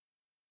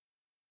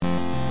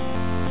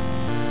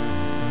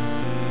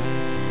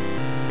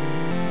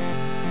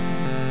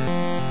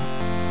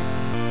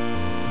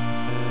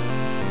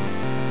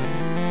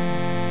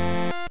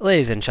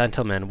Ladies and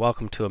gentlemen,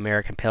 welcome to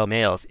American Pale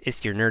Males.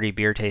 It's your nerdy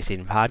beer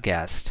tasting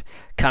podcast.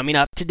 Coming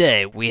up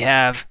today, we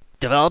have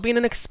developing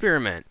an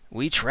experiment.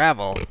 We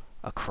travel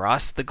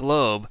across the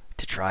globe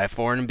to try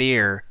foreign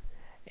beer.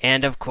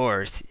 And of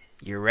course,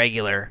 your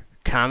regular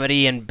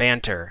comedy and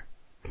banter.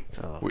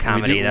 Oh,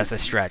 comedy, that's a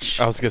stretch.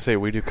 I was going to say,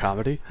 we do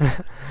comedy?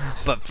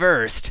 But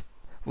first,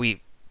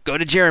 we go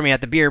to Jeremy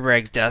at the Beer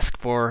Brags desk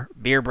for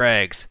Beer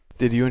Brags.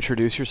 Did you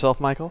introduce yourself,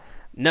 Michael?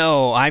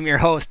 No, I'm your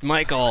host,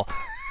 Michael.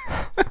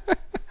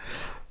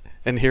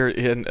 And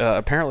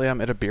apparently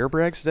I'm at a Beer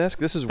Brags desk.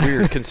 This is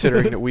weird,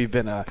 considering that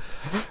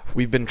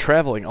we've been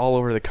traveling all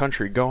over the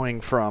country,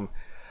 going from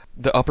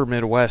the upper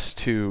Midwest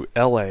to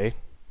L.A.,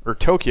 or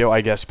Tokyo,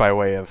 I guess, by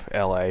way of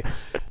L.A.,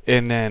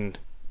 and then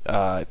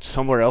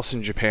somewhere else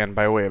in Japan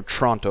by way of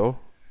Toronto,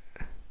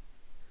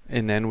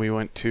 and then we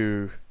went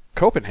to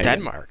Copenhagen.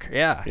 Denmark,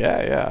 yeah.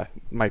 Yeah,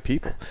 my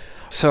people.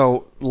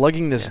 So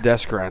lugging this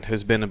desk around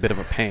has been a bit of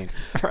a pain,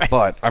 Right.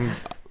 But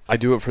I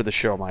do it for the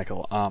show,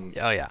 Michael. Oh,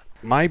 yeah.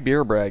 My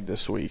beer brag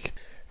this week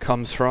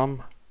comes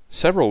from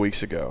several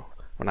weeks ago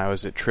when I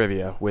was at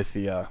trivia with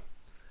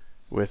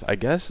I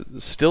guess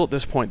still at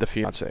this point the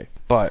fiance.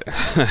 But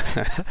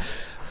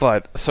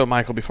so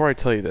Michael, before I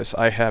tell you this,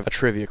 I have a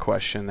trivia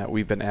question that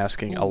we've been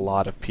asking a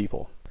lot of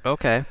people.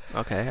 Okay.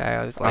 I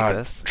always like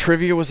this.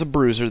 Trivia was a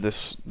bruiser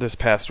this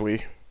past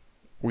week.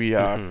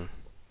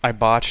 I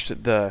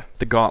botched the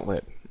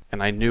gauntlet,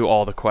 and I knew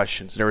all the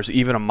questions. There was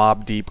even a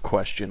Mobb Deep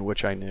question,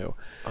 which I knew.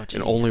 Oh,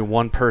 and only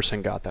one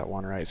person got that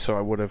one right, so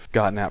I would have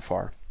gotten that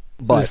far.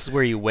 But this is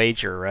where you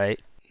wager, right?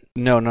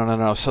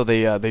 No. So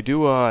they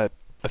do a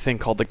thing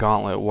called the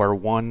gauntlet, where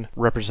one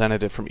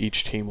representative from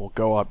each team will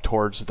go up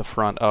towards the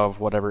front of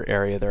whatever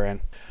area they're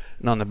in.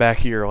 And on the back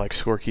of your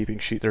scorekeeping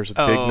sheet, there's a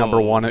big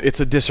number one. It's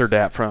a dis or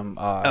dat from.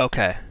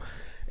 Okay.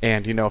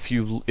 And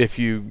if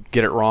you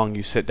get it wrong,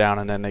 you sit down,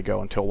 and then they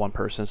go until one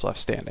person is left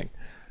standing.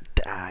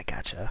 I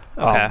gotcha.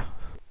 Okay.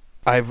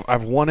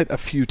 I've won it a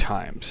few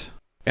times,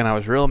 and I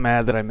was real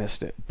mad that I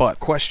missed it. But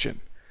question.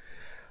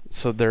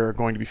 So there are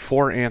going to be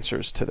 4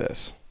 answers to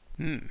this.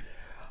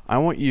 I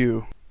want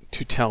you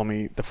to tell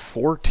me the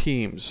 4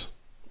 teams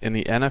in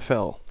the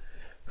NFL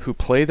who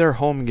play their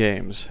home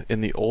games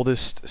in the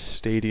oldest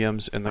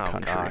stadiums in the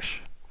country.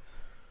 Gosh.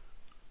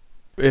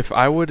 If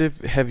I would have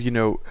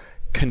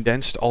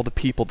condensed all the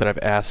people that I've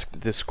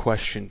asked this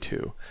question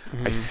to,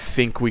 I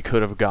think we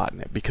could have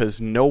gotten it, because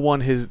no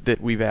one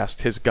that we've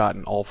asked has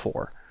gotten all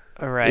 4.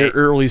 All right.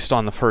 Or at least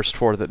on the first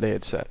 4 that they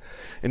had said.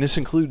 And this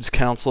includes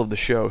counsel of the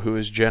show, who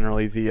is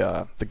generally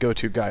the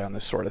go-to guy on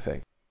this sort of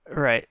thing.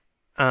 Right.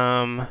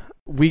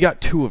 We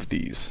got 2 of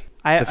these,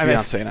 the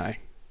fiance and I.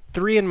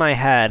 3 in my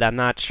head. I'm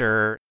not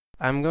sure.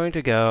 I'm going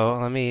to go.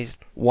 Let me.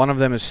 One of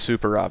them is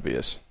super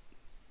obvious,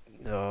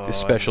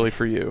 especially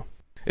for you.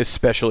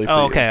 Especially for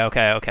you.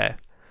 Okay.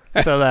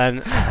 So then,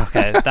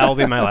 that will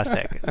be my last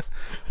pick.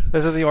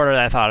 This is the order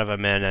that I thought of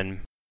them in,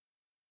 and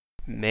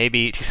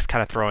maybe just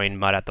kind of throwing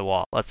mud at the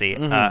wall. Let's see.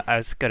 I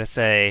was going to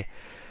say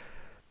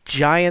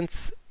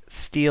Giants,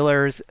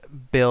 Steelers,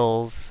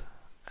 Bills,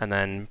 and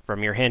then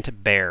from your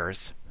hint,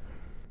 Bears.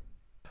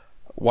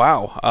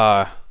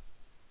 Wow.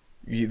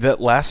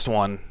 That last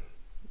one,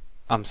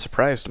 I'm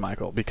surprised,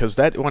 Michael, because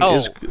that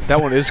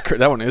one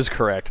is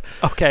correct.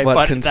 Okay,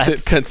 but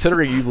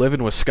considering you live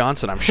in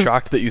Wisconsin, I'm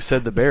shocked that you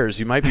said the Bears.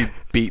 You might be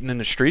beaten in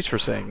the streets for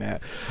saying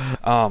that.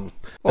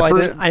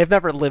 I have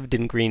never lived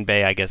in Green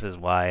Bay, I guess is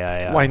why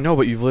I... Well, I know,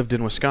 but you've lived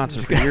in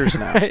Wisconsin for years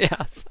now.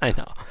 Yes, I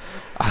know.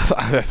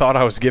 I thought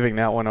I was giving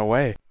that one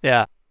away.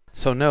 Yeah.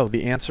 So no,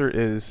 the answer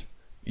is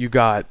you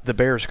got the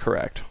Bears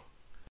correct.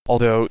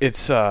 Although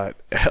it's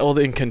held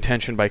in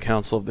contention by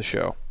counsel of the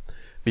show,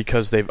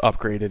 because they've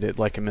upgraded it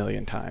like a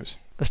million times.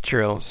 That's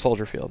true.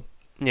 Soldier Field.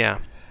 Yeah.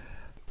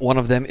 One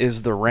of them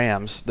is the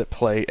Rams that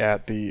play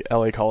at the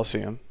LA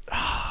Coliseum.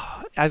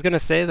 I was going to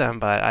say them,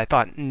 but I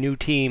thought new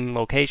team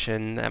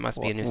location, that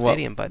must be a new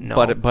stadium, but no.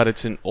 But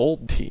it's an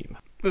old team.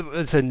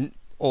 It's a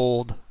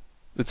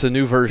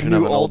new version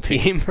of an old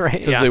team, right?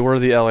 Because they were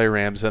the LA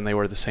Rams, then they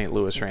were the St.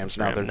 Louis Rams.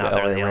 Now they're the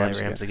LA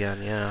Rams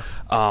again. Yeah.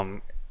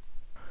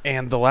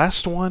 And the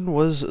last one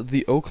was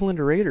the Oakland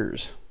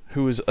Raiders,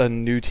 who is a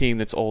new team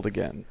that's old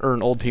again, or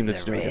an old team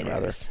that's new again,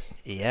 rather.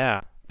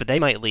 Yeah, but they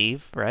might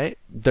leave, right?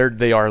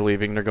 They are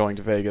leaving. They're going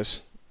to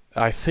Vegas.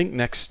 I think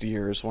next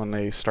year is when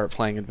they start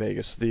playing in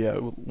Vegas.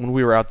 When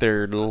we were out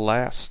there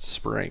last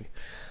spring,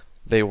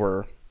 they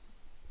were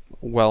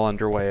well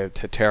underway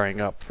to tearing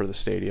up for the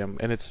stadium,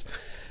 and it's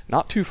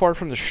not too far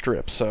from the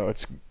Strip. So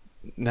it's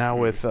now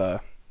with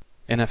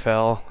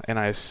NFL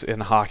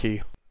and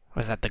hockey.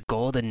 Was that the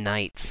Golden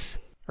Knights,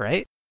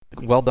 right?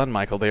 Well done,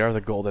 Michael. They are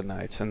the Golden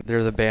Knights, and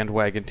they're the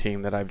bandwagon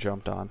team that I've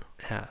jumped on.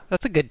 Yeah,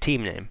 that's a good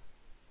team name.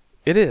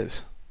 It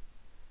is.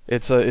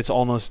 It's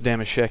almost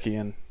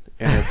Damashekhian,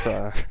 and it's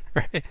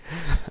right.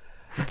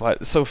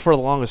 But so for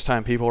the longest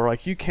time, people were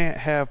like, "You can't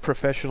have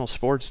professional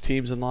sports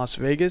teams in Las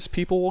Vegas.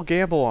 People will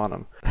gamble on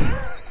them."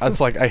 I was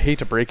like, "I hate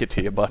to break it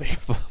to you, buddy,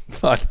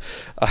 but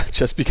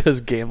just because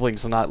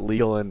gambling's not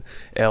legal in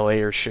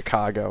L.A. or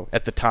Chicago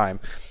at the time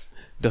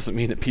doesn't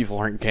mean that people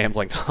aren't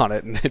gambling on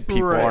it and that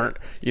people aren't,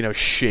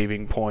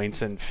 shaving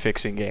points and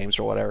fixing games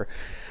or whatever.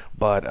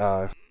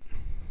 But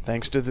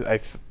thanks to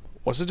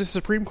was it a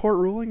Supreme Court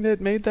ruling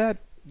that made that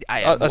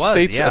a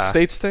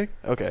states thing?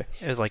 Okay,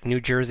 it was like New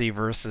Jersey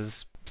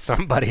versus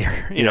somebody,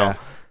 you know.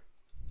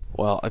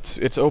 Well,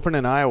 it's open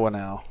in Iowa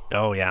now.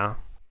 Oh yeah,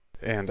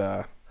 and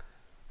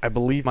I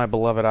believe my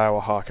beloved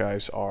Iowa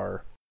Hawkeyes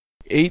are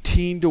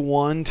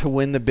 18-1 to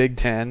win the Big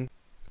Ten.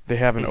 They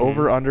have an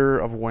over/under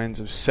of wins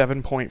of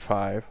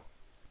 7.5.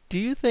 Do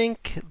you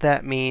think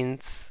that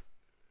means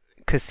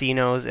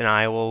casinos in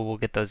Iowa will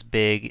get those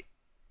big,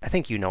 I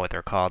think you know what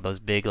they're called, those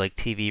big like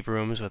TV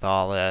rooms with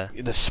all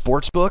the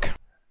sports book?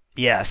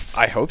 Yes.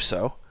 I hope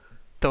so.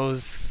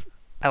 Those,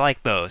 I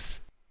like those.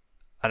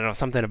 I don't know,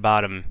 something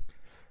about them.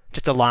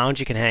 Just a lounge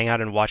you can hang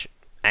out and watch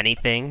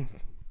anything.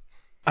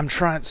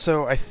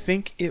 So I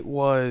think it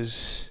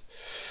was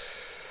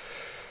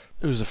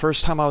the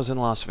first time I was in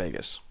Las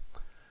Vegas.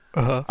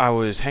 Uh-huh. I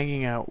was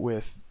hanging out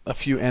with a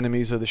few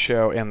enemies of the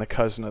show and the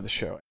cousin of the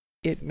show.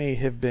 It may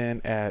have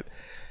been at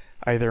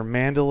either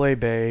Mandalay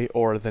Bay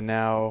or the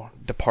now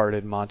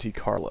departed Monte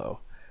Carlo,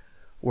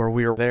 where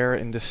we were there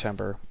in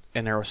December,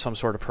 and there was some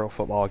sort of pro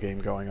football game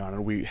going on,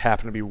 and we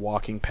happened to be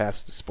walking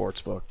past the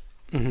sports book.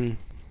 Mm-hmm.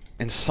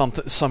 And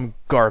some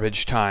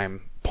garbage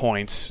time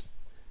points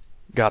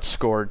got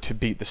scored to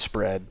beat the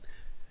spread,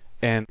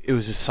 and it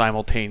was a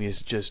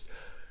simultaneous just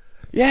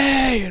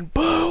yay and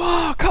boo!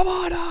 Oh, come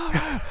on!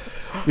 Oh.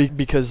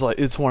 Because like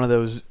it's one of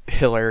those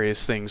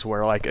hilarious things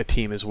where like a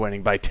team is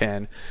winning by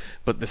 10,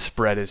 but the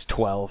spread is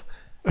 12,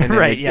 and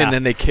then and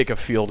then they kick a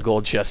field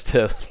goal just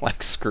to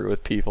like screw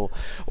with people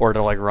or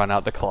to like run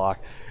out the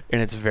clock,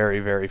 and it's very,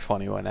 very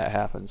funny when that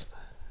happens.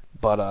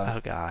 But oh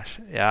gosh,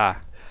 yeah.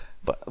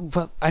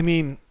 But I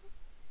mean,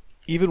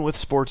 even with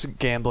sports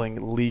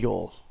gambling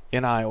legal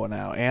in Iowa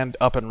now and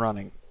up and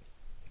running,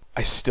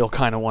 I still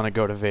kind of want to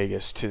go to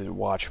Vegas to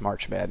watch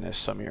March Madness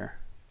some year.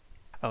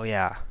 Oh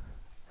yeah.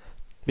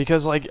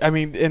 Because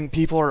and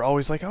people are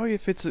always like, oh,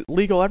 if it's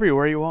legal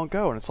everywhere, you won't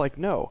go. And it's like,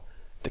 no,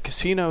 the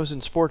casinos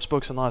and sports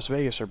books in Las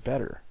Vegas are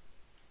better,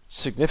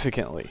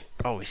 significantly.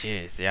 Oh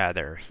jeez, yeah,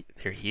 they're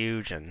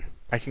huge, and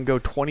I can go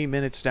 20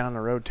 minutes down the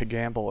road to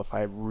gamble if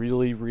I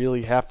really,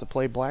 really have to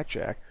play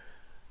blackjack.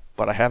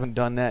 But I haven't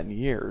done that in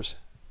years.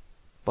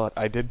 But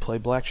I did play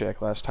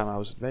blackjack last time I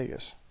was in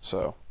Vegas,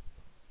 so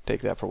take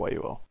that for what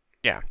you will.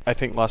 Yeah. I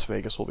think Las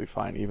Vegas will be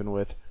fine, even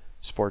with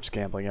sports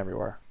gambling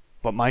everywhere.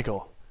 But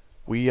Michael,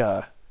 we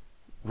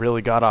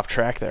really got off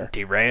track there.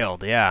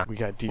 Derailed, yeah. We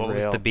got derailed. What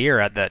was the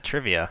beer at that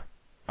trivia?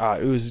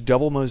 It was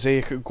Double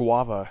Mosaic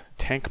Guava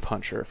Tank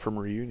Puncher from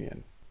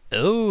Reunion.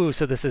 Oh,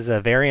 so this is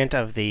a variant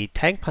of the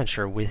Tank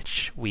Puncher,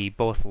 which we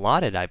both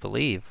lauded, I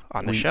believe,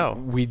 on the show.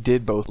 We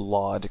did both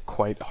laud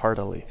quite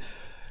heartily.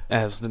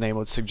 As the name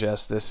would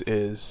suggest, this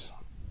is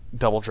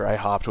double dry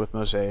hopped with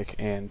Mosaic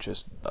and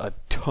just a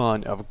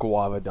ton of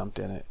guava dumped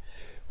in it,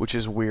 which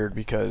is weird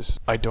because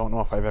I don't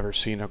know if I've ever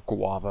seen a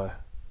guava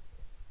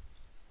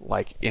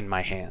like in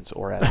my hands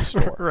or at a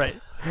store. Right.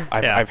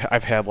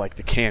 I've had like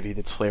the candy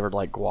that's flavored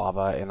like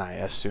guava, and I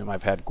assume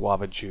I've had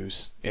guava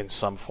juice in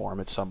some form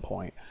at some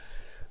point.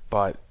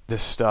 But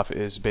this stuff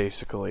is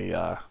basically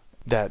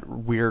that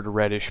weird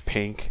reddish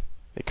pink.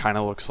 It kind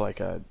of looks like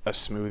a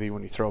smoothie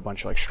when you throw a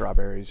bunch of like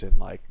strawberries and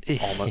like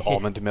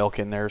almond milk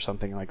in there or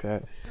something like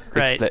that.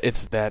 Right.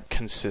 It's that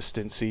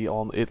consistency.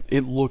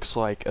 It looks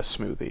like a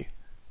smoothie,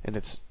 and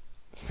it's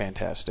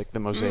fantastic. The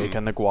Mosaic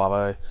and the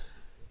guava,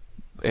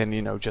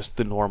 and just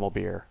the normal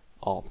beer,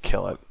 all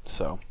kill it.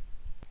 So,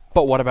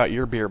 but what about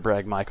your beer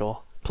brag,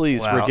 Michael?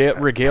 Please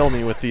regale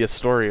me with the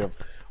story of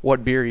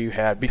what beer you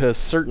had, because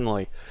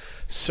certainly,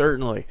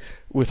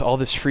 with all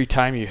this free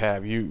time you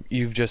have,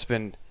 you've just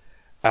been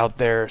out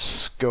there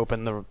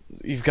scoping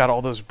you've got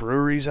all those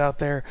breweries out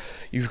there.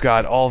 You've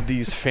got all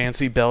these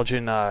fancy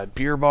Belgian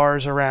beer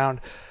bars around.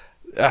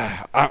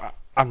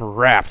 I'm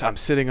wrapped. I'm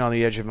sitting on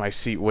the edge of my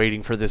seat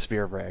waiting for this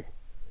beer brag.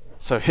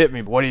 So hit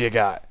me. What do you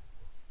got?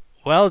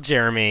 Well,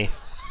 Jeremy,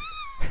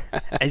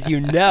 as you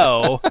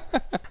know,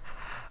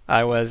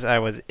 I was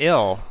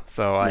ill,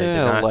 so I did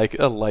not... like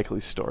a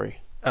likely story.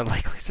 A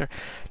likely story.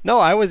 No,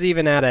 I was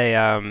even at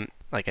a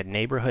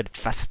neighborhood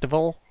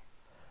festival,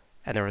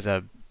 and there was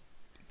a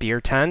beer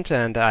tent,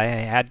 and I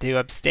had to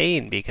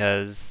abstain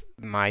because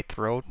my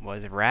throat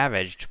was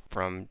ravaged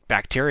from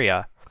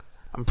bacteria.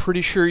 I'm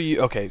pretty sure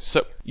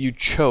so you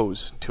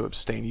chose to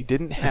abstain. You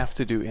didn't have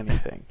to do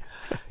anything.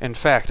 In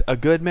fact, a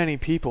good many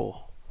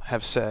people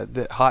have said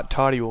that hot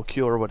toddy will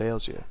cure what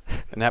ails you,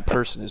 and that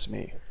person is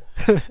me.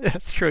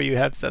 That's true, you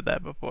have said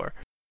that before.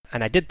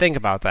 And I did think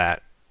about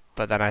that,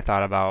 but then I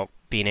thought about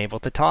being able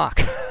to talk.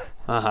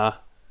 Uh-huh.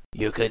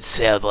 You could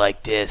sound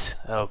like this.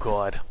 Oh,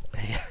 God.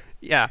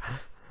 Yeah.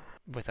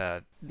 With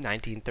a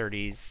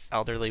 1930s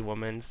elderly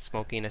woman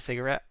smoking a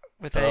cigarette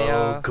with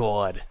a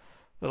God,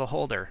 little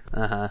holder.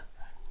 Uh-huh.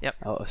 Yep.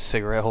 Oh, a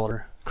cigarette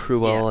holder.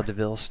 Cruella de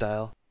Vil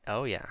style.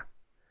 Oh, yeah.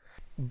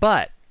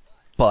 But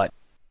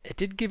it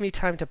did give me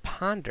time to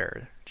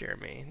ponder,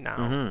 Jeremy.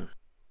 Now,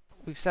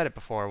 we've said it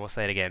before, we'll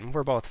say it again.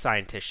 We're both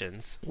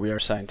scienticians. We are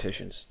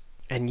scienticians.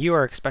 And you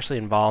are especially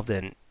involved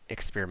in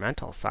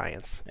experimental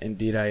science.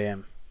 Indeed, I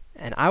am.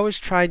 And I was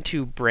trying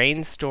to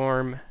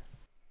brainstorm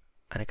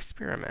an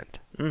experiment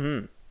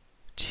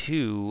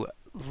to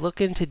look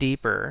into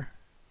deeper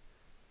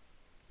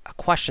a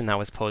question that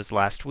was posed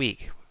last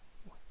week.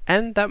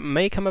 And that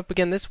may come up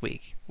again this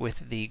week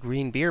with the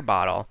green beer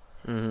bottle.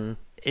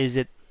 Is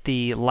it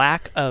the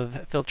lack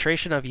of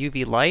filtration of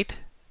UV light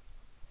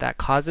that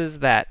causes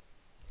that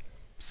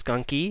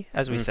skunky,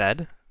 as we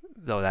said,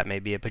 though that may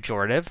be a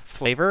pejorative,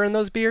 flavor in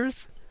those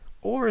beers?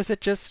 Or is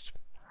it just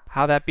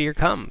how that beer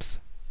comes?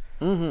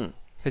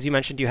 Because you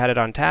mentioned you had it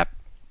on tap,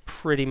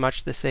 pretty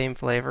much the same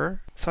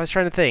flavor. So I was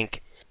trying to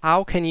think,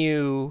 how can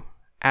you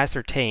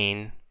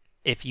ascertain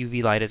if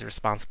UV light is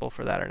responsible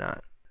for that or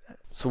not?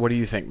 So what do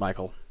you think,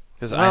 Michael?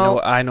 Because Well-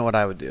 I know what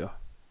I would do.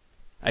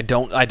 I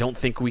don't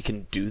think we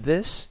can do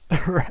this,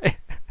 Right.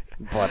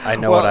 but I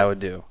know Well- what I would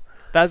do.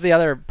 That's the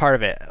other part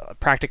of it,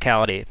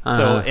 practicality.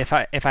 So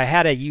Uh-huh. if I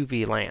had a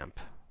UV lamp,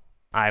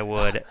 I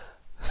would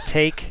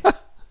take,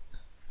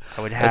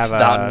 I would have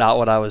That's not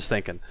what I was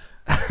thinking.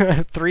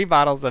 3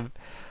 bottles of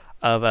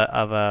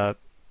a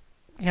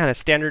a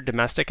standard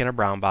domestic in a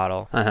brown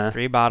bottle,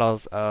 3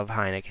 bottles of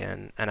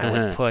Heineken, and I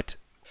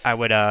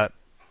would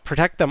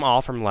protect them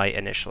all from light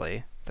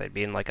initially. They'd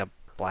be in like a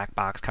black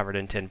box covered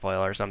in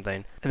tinfoil or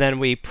something, and then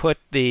we put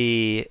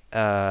the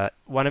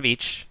one of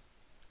each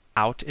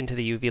out into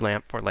the UV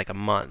lamp for like a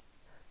month,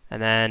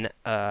 and then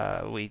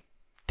we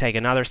take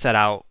another set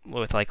out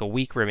with like a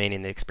week remaining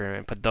in the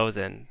experiment, put those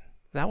in.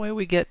 That way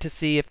we get to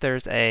see if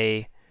there's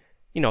a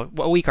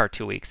week or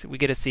 2 weeks, we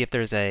get to see if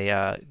there's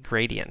a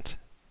gradient,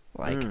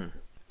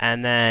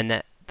 and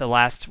then the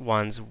last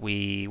ones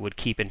we would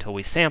keep until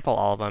we sample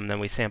all of them. Then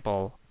we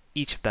sample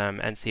each of them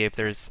and see if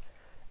there's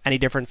any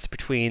difference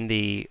between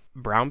the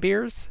brown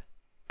beers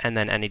and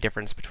then any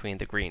difference between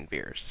the green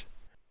beers.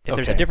 If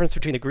there's a Okay. difference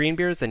between the green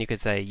beers, then you could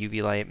say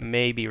UV light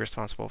may be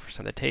responsible for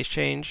some of the taste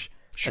change,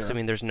 Sure.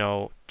 assuming there's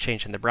no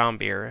change in the brown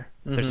beer.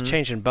 If there's a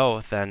change in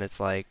both, then it's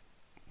like,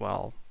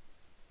 well,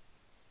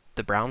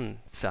 the brown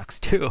sucks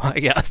too, I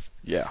guess.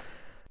 Yeah.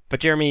 But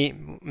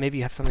Jeremy, maybe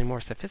you have something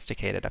more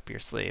sophisticated up your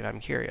sleeve.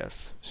 I'm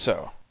curious.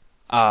 So,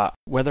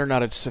 whether or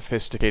not it's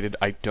sophisticated,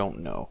 I don't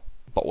know.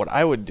 But what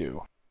I would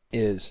do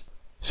is,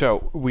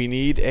 so we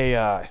need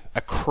a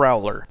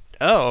crowler,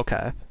 Oh,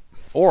 okay.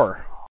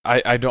 or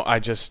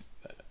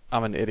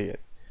I'm an idiot.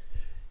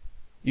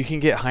 You can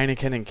get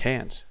Heineken in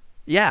cans.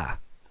 Yeah.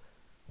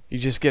 You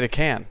just get a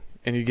can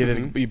and you get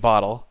a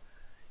bottle.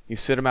 You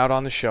sit them out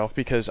on the shelf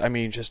because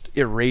just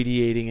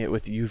irradiating it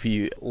with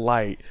UV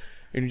light,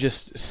 and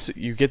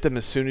you get them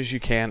as soon as you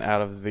can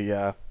out of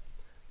the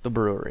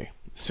brewery.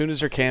 As soon as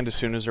they're canned, as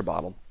soon as they're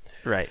bottled.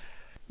 Right.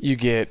 You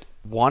get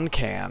 1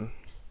 can,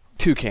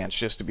 2 cans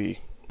just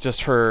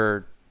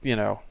for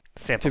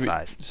Sample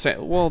size.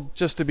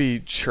 just to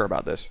be sure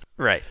about this.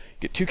 Right.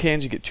 You get 2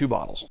 cans, you get 2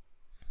 bottles.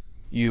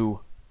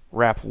 You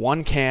wrap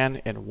 1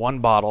 can and 1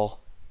 bottle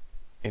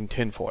in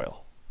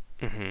tinfoil.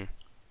 Mm-hmm.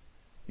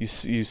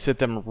 You sit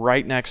them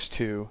right next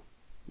to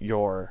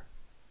your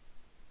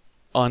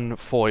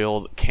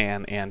unfoiled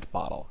can and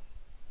bottle.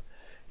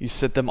 You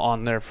sit them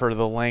on there for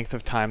the length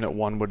of time that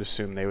one would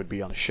assume they would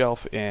be on the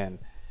shelf in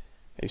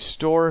a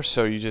store.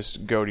 So you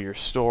just go to your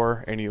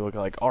store and you look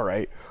like, all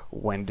right,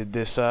 when did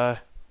this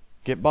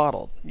get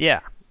bottled? Yeah.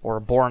 Or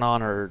Born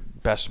On or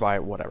Best Buy,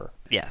 whatever.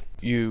 Yeah.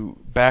 You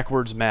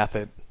backwards math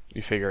it,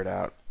 you figure it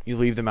out. You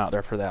leave them out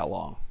there for that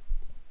long.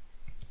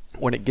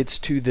 When it gets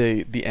to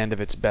the end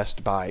of its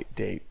Best Buy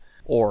date,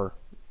 or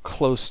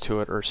close to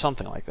it, or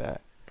something like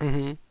that,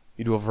 Mm-hmm.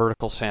 you do a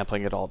vertical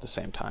sampling it all at the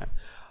same time.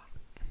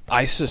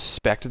 I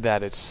suspect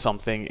that it's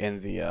something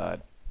in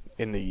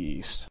the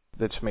yeast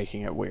that's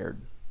making it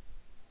weird.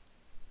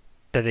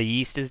 That the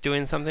yeast is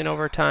doing something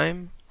over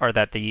time, or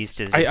that the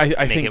yeast is I just think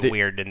making it that-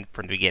 weird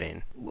from the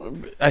beginning.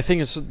 I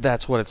think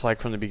that's what it's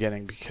like from the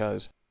beginning,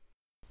 because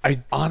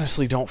I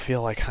honestly don't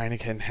feel like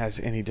Heineken has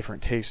any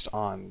different taste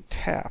on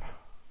tap.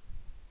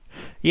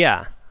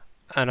 Yeah,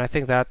 and I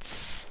think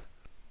that's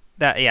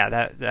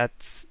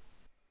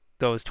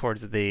goes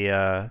towards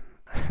the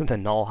the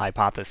null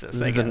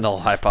hypothesis. I The guess. null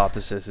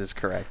hypothesis is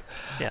correct.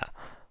 Yeah.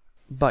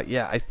 But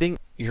yeah, I think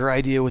your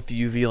idea with the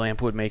UV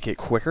lamp would make it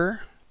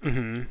quicker,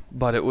 Mm-hmm.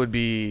 but it would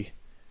be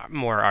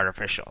More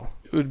artificial.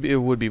 it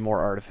would be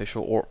more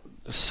artificial, or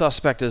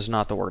suspect is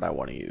not the word I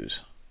want to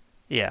use,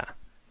 Yeah.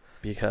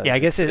 because Yeah, I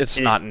guess it's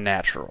not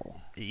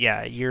natural.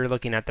 Yeah, you're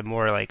looking at the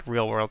more like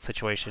real world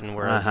situation,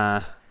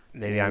 whereas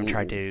maybe I'm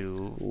trying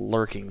to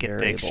Lurking get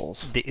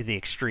variables. the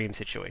extreme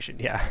situation.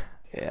 Yeah.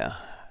 Yeah.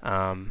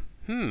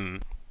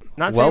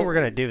 Not Well- saying we're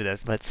gonna do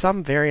this, but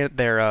some variant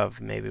thereof.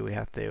 Maybe we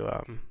have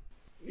to.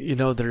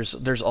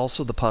 There's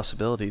also the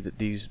possibility that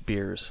these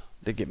beers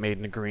that get made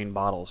in green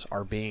bottles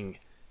are being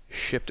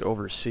shipped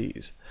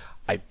overseas.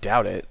 I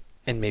doubt it,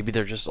 and maybe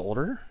they're just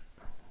older.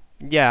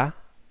 Yeah.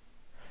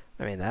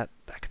 I mean that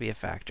could be a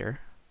factor.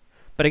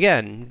 But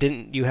again,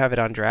 didn't you have it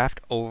on draft?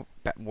 Oh,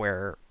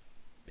 where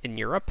in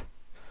Europe?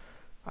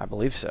 I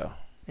believe so.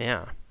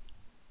 Yeah.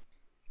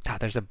 God,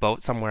 there's a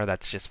boat somewhere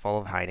that's just full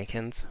of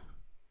Heinekens.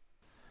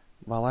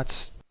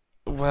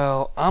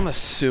 Well, I'm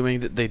assuming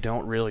that they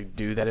don't really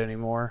do that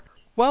anymore.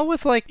 Well,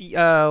 with like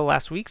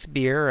last week's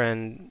beer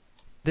and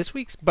this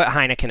week's, but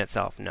Heineken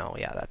itself, no,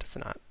 yeah, that is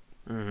not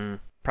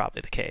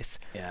probably the case.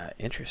 Yeah,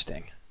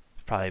 interesting.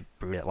 Probably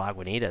brewed at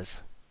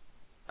Lagunitas.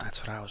 That's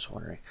what I was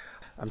wondering.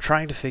 I'm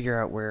trying to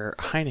figure out where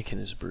Heineken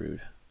is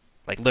brewed.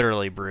 Like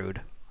literally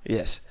brewed.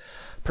 Yes.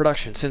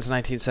 Production. Since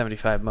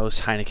 1975,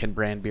 most Heineken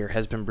brand beer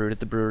has been brewed at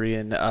the brewery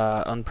in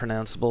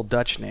unpronounceable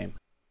Dutch name.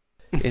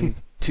 In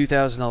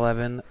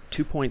 2011,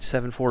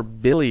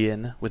 2.74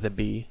 billion, with a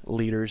B,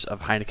 liters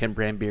of Heineken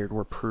brand beer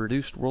were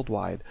produced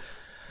worldwide.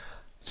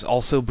 It's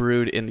also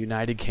brewed in the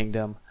United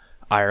Kingdom,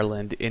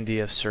 Ireland,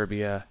 India,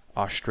 Serbia,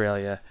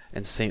 Australia,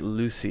 and St.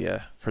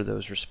 Lucia for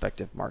those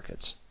respective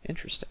markets.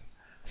 Interesting.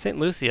 St.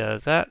 Lucia,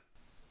 is that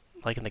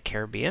like in the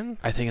Caribbean?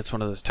 I think it's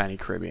one of those tiny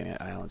Caribbean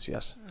islands,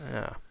 yes.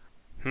 Yeah.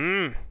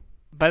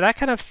 But that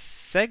kind of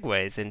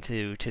segues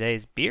into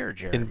today's beer,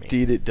 Jeremy.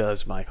 Indeed it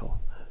does, Michael.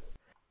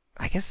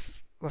 I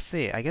guess, let's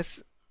see.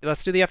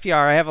 Let's do the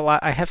FDR.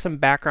 I have some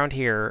background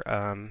here,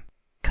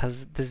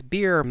 because this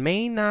beer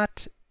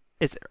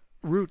its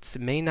roots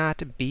may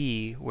not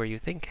be where you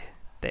think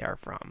they are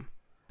from.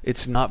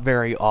 It's not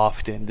very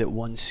often that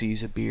one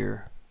sees a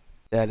beer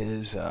that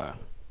is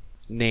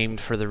named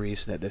for the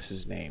reason that this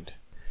is named.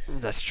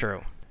 That's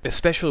true.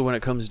 Especially when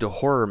it comes to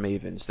horror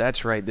mavens.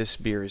 That's right, this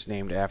beer is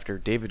named after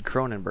David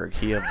Cronenberg.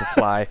 He of The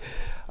Fly,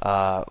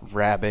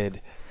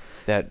 Rabid,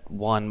 that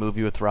one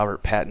movie with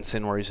Robert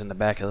Pattinson where he's in the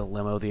back of the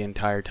limo the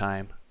entire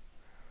time.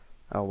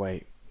 Oh,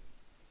 wait.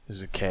 This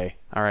is a K.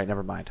 All right,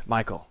 never mind.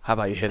 Michael, how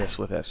about you hit us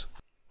with this?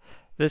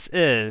 This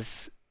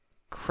is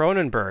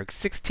Cronenberg,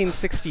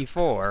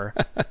 1664.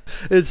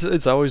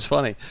 It's always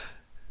funny.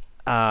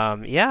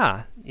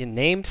 Yeah,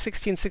 named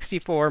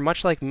 1664,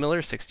 much like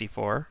Miller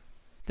 64.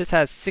 This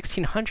has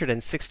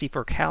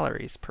 1,664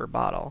 calories per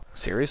bottle.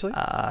 Seriously?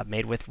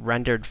 Made with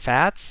rendered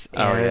fats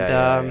and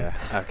yeah.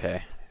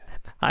 Okay.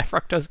 high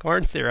fructose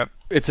corn syrup.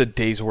 It's a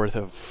day's worth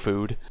of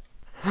food.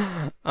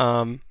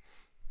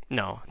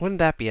 No, wouldn't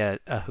that be a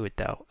hoot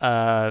though?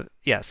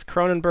 Yes,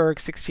 Cronenberg,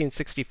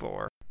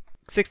 1664.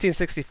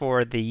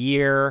 1664, the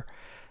year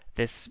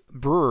this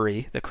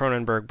brewery, the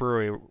Cronenberg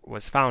Brewery,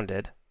 was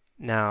founded.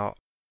 Now,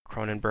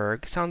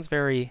 Cronenberg sounds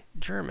very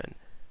German,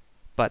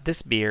 but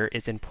this beer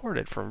is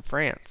imported from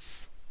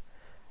France.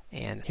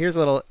 And here's a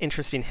little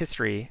interesting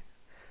history.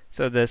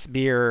 So this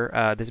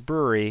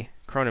brewery,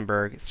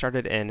 Cronenberg,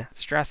 started in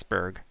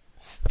Strasbourg.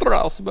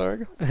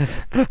 Strasbourg.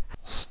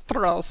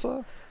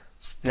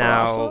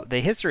 Now, the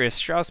history of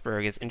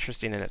Strasbourg is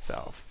interesting in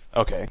itself.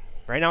 Okay.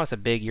 Right now it's a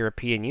big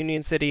European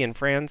Union city in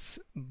France,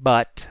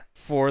 but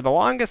for the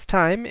longest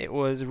time it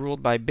was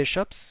ruled by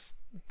bishops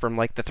from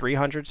like the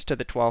 300s to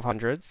the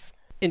 1200s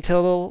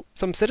until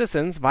some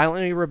citizens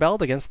violently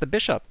rebelled against the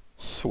bishop.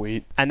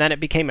 Sweet. And then it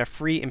became a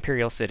free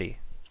imperial city.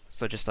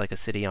 So just like a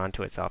city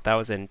unto itself. That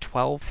was in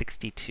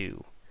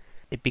 1262.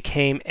 It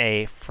became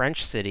a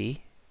French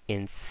city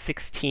in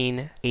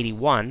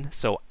 1681,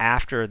 so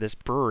after this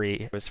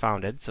brewery was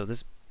founded. So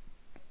this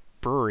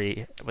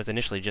brewery was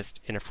initially just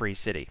in a free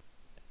city.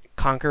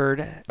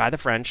 Conquered by the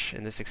French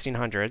in the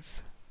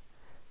 1600s,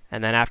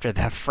 and then after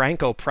the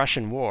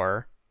Franco-Prussian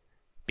War,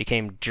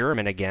 became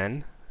German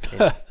again.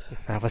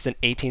 That was in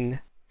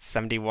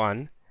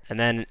 1871. And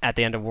then at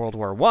the end of World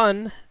War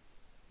I,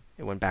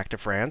 it went back to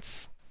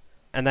France.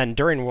 And then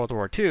during World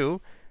War II,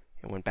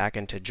 it went back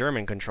into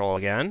German control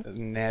again.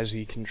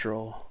 Nazi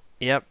control.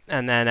 Yep.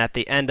 And then at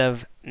the end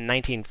of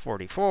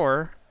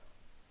 1944,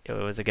 it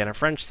was again a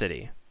French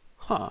city.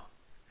 Huh.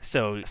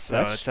 So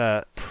That's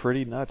it's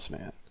pretty nuts,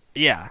 man.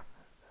 Yeah.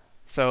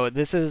 So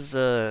this has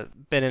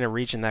been in a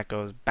region that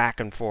goes back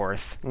and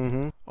forth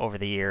over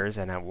the years,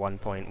 and at one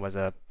point was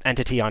a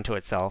entity unto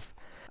itself.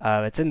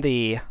 It's in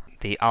the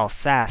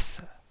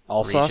Alsace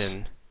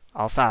region.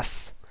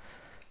 Alsace.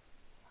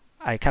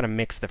 I kind of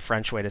mix the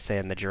French way to say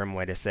it and the German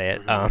way to say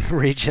it.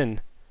 Region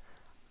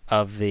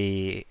of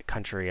the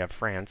country of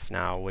France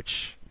now,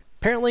 which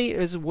apparently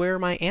is where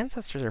my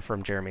ancestors are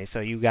from, Jeremy. So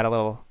you got a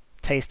little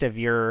taste of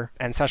your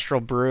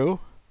ancestral brew,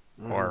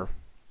 or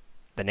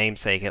the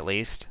namesake at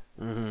least.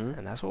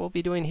 And that's what we'll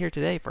be doing here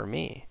today for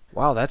me.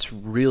 Wow, that's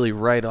really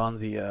right on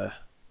the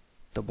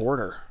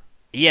border.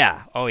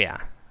 Yeah. Oh, yeah.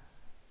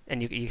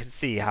 And you can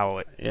see how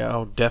it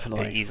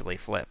definitely can easily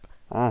flip.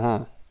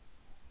 Uh-huh.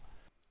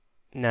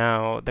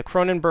 Now, the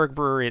Cronenberg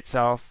Brewery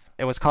itself,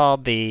 it was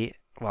called the,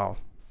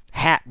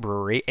 Hatt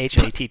Brewery,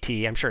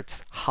 H-A-T-T. I'm sure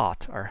it's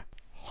hot or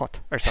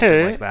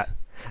something like that.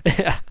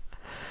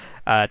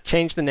 Yeah.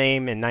 Changed the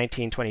name in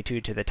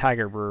 1922 to the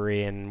Tiger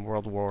Brewery in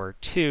World War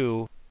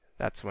II.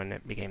 That's when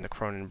it became the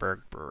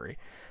Cronenberg Brewery.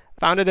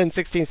 Founded in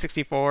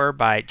 1664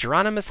 by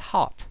Geronimus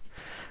Haut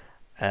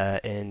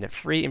in the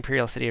Free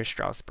Imperial City of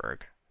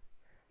Strasbourg.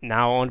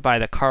 Now owned by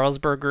the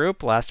Carlsberg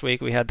Group. Last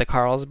week we had the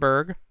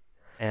Carlsberg.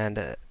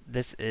 And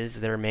this is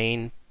their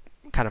main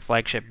kind of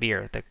flagship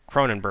beer. The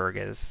Cronenberg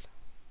is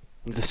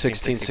the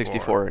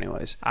 1664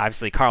 anyways.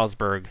 Obviously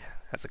Carlsberg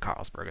has the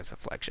Carlsberg as a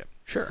flagship.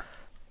 Sure.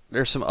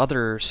 There's some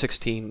other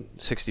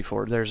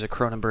 1664. There's a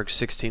Kronenberg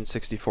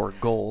 1664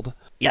 Gold,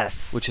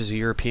 Yes. which is a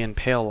European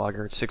pale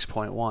lager at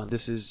 6.1.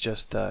 This is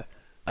just,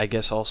 I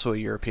guess, also a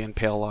European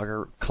pale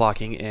lager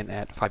clocking in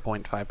at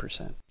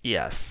 5.5%.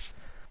 Yes.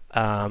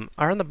 Or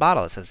on the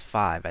bottle it says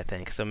 5, I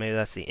think. So maybe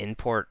that's the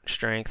import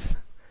strength.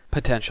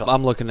 Potential.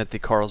 I'm looking at the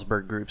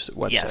Carlsberg Group's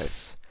website.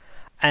 Yes.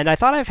 And I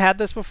thought I've had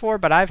this before,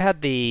 but I've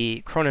had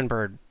the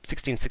Kronenberg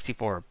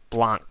 1664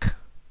 Blanc,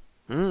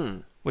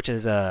 which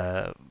is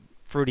a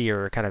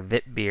fruitier kind of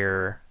Wit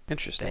beer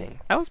Interesting. thing.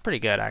 That was pretty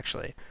good,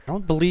 actually. I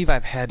don't believe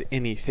I've had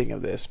anything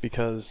of this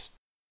because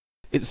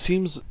it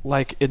seems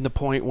like in the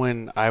point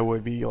when I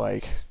would be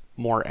like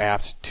more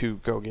apt to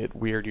go get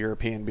weird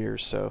European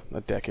beers, so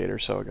a decade or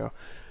so ago,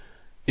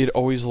 it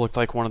always looked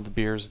like one of the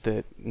beers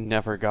that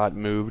never got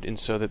moved, and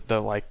so that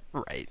the like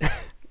Right.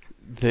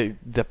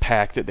 the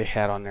pack that they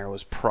had on there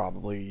was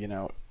probably, you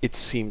know, it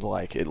seemed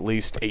like at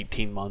least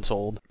 18 months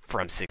old.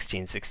 From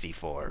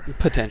 1664.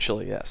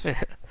 Potentially, yes.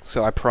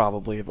 So I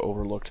probably have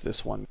overlooked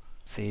this one.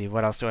 Let's see,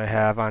 what else do I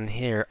have on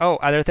here? Oh,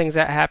 other things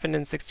that happened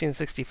in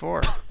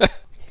 1664.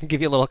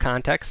 Give you a little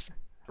context.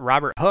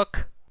 Robert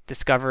Hooke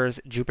discovers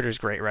Jupiter's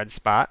Great Red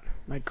Spot.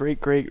 My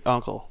great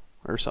uncle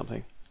or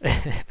something.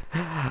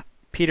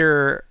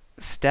 Peter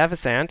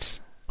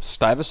Stuyvesant.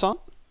 Stuyvesant?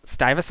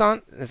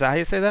 Stuyvesant? Is that how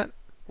you say that?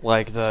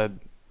 Like the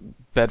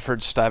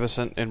Bedford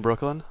Stuyvesant in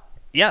Brooklyn?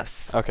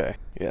 Yes. Okay,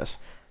 yes.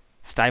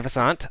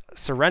 Stuyvesant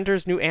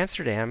surrenders New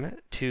Amsterdam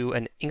to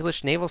an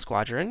English naval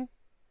squadron,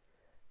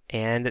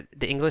 and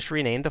the English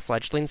renamed the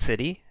fledgling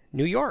city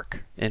New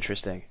York.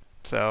 Interesting.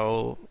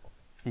 So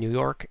New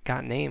York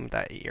got named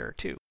that year,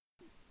 too.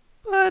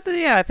 But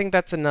yeah, I think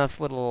that's enough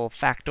little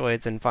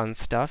factoids and fun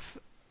stuff.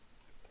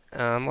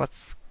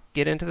 Let's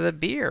get into the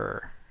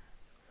beer.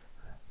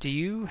 Do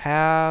you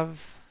have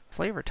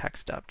flavor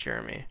text up,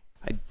 Jeremy?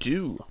 I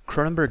do.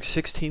 Kronenberg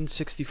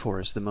 1664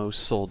 is the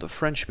most sold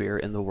French beer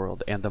in the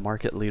world and the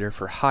market leader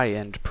for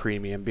high-end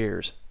premium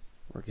beers.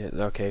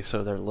 Okay,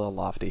 so they're a little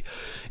lofty.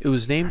 It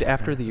was named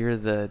after the year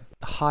the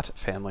Hott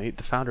family,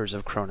 the founders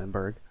of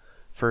Kronenberg,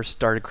 first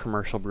started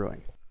commercial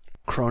brewing.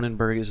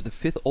 Kronenberg is the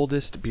 5th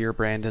oldest beer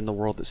brand in the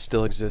world that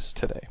still exists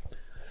today.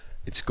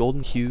 Its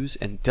golden hues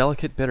and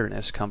delicate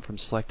bitterness come from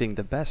selecting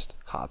the best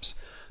hops,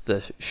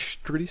 the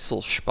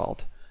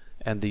Strieselspalt,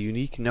 and the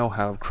unique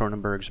know-how of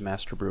Kronenberg's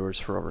master brewers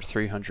for over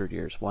 300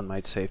 years. One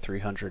might say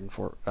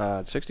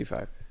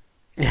 365.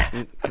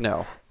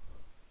 No.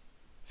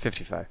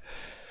 55.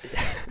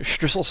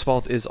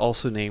 Strieselspalt is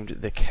also named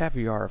the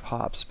caviar of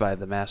hops by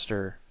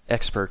the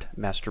expert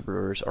master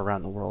brewers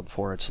around the world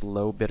for its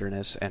low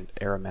bitterness and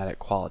aromatic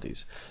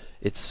qualities.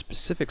 Its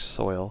specific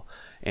soil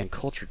and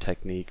culture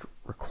technique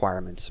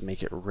requirements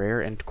make it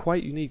rare and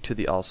quite unique to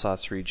the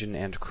Alsace region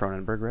and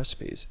Kronenberg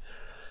recipes.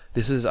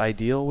 This is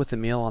ideal with a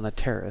meal on the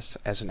terrace,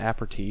 as an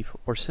aperitif,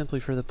 or simply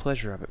for the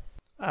pleasure of it.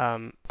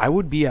 I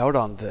would be out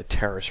on the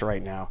terrace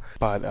right now,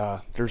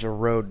 but there's a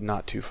road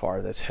not too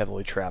far that's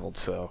heavily traveled,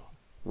 so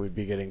we'd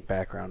be getting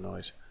background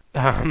noise.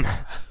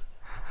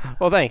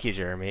 Well, thank you,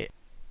 Jeremy.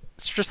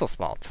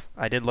 Strieselspalt.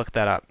 I did look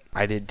that up.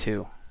 I did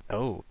too.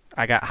 Oh,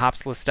 I got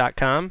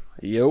hopslist.com.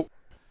 Yep.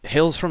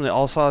 Hails from the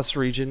Alsace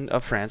region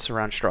of France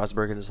around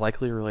Strasbourg and is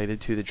likely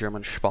related to the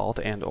German Spalt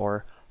and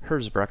or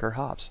Herzbrucker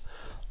hops.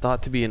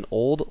 Thought to be an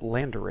old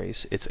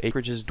landrace, its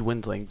acreage is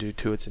dwindling due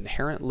to its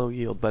inherent low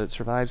yield, but it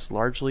survives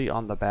largely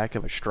on the back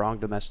of a strong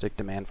domestic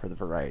demand for the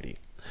variety.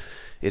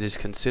 It is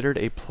considered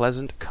a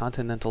pleasant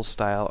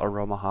continental-style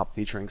aroma hop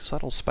featuring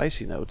subtle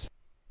spicy notes,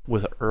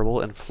 with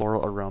herbal and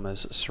floral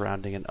aromas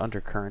surrounding an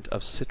undercurrent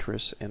of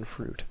citrus and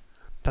fruit.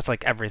 That's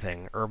like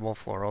everything: herbal,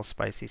 floral,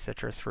 spicy,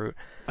 citrus, fruit.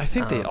 I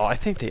think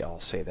they all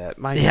say that.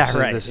 My Yeah, guess is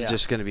right, this yeah. is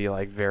just going to be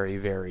like very,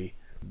 very,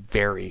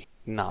 very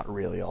not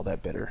really all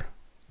that bitter.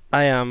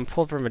 I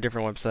pulled from a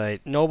different website.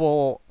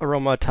 Noble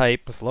aroma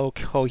type with low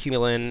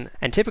cohumulin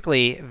and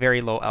typically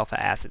very low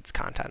alpha acids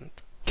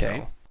content. Okay.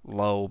 So,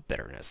 low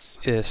bitterness.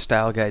 The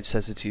style guide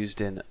says it's used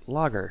in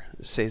lager,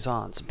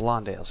 saisons,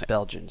 blonde ales,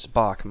 Belgians,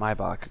 Bock,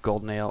 Maibach,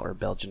 golden ale, or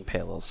Belgian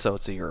pale ales. So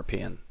it's a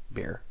European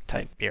beer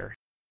Type beer.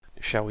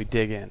 Shall we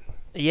dig in?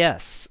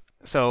 Yes.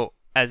 So,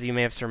 as you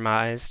may have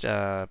surmised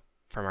from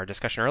our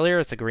discussion earlier,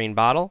 it's a green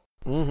bottle.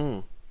 Mm-hmm.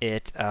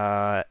 It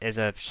is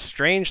a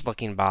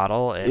strange-looking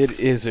bottle. It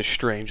is a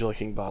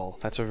strange-looking bottle.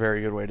 That's a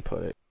very good way to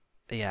put it.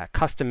 Yeah,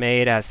 custom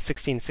made, has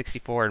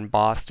 1664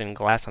 embossed in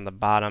glass on the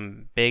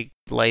bottom, big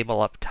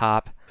label up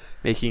top.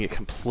 Making it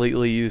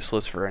completely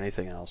useless for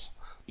anything else.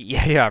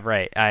 Yeah,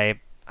 right. I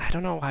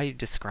don't know how you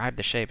describe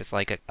the shape. It's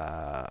like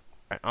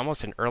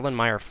almost an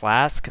Erlenmeyer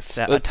flask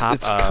set atop.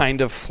 It's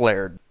kind of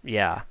flared.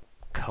 Yeah,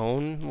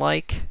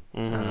 cone-like.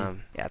 Mm-hmm.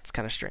 Yeah, it's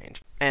kind of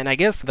strange. And I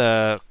guess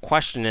the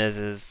question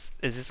is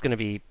this going to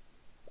be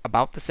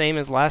about the same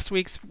as last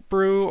week's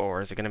brew,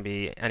 or is it going to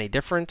be any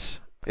different?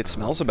 It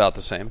smells about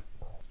the same.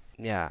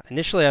 Yeah,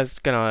 initially I was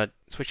going to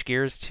switch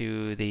gears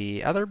to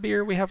the other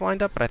beer we have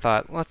lined up, but I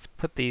thought, let's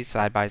put these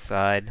side by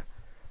side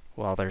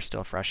while they're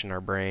still fresh in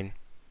our brain.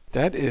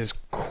 That is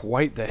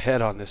quite the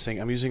head on this thing.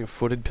 I'm using a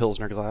footed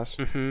Pilsner glass.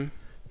 Mm-hmm.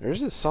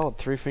 There's a solid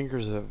 3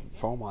 fingers of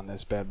foam on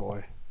this bad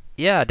boy.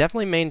 Yeah,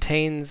 definitely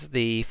maintains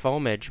the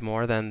foamage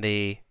more than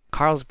the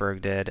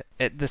Carlsberg did.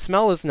 The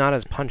smell is not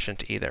as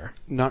pungent either.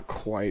 Not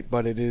quite,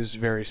 but it is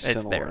very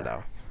similar. It's there,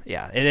 though.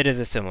 Yeah, it is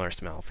a similar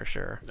smell for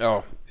sure.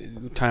 Oh,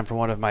 time for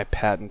one of my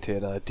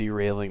patented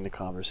derailing the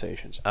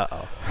conversations.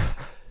 Uh-oh.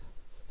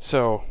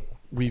 So,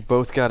 we've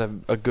both got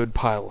a good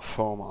pile of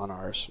foam on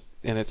ours,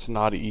 and it's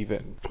not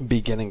even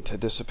beginning to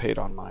dissipate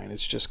on mine.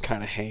 It's just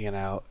kind of hanging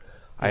out.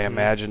 I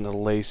imagine the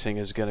lacing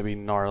is going to be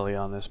gnarly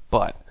on this,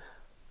 but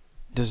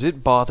does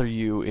it bother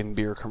you in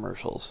beer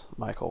commercials,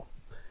 Michael?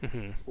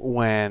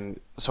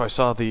 So I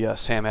saw the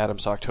Sam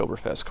Adams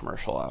Oktoberfest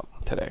commercial out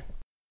today.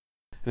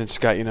 And it's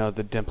got,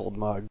 the dimpled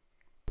mug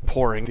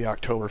pouring the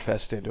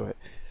Oktoberfest into it.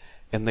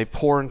 And they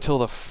pour until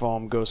the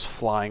foam goes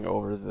flying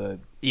over the...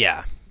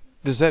 Yeah.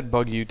 Does that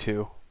bug you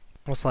too?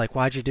 I was like,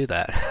 why'd you do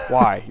that?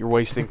 Why? You're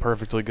wasting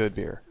perfectly good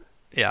beer.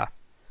 Yeah.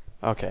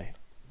 Okay.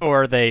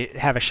 Or they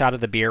have a shot of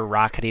the beer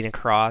rocketing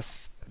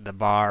across the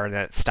bar and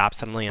then it stops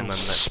suddenly and then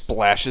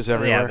splashes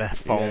everywhere. Yeah, the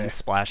foam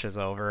splashes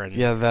over. And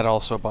yeah, that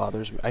also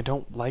bothers me. I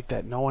don't like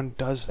that. No one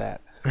does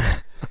that.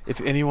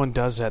 If anyone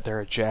does that, they're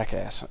a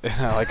jackass.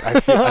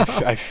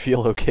 I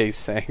feel okay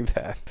saying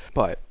that.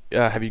 But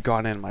have you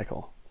gone in,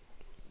 Michael?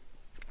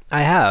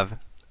 I have.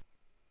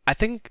 I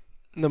think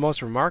the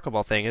most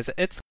remarkable thing is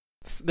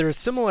there's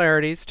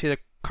similarities to the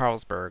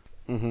Carlsberg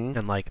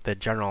and like the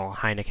general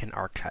Heineken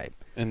archetype.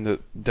 And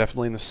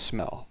definitely in the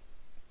smell.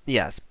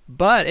 Yes,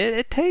 but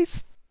it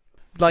tastes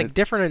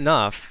different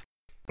enough.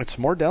 It's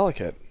more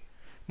delicate.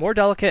 More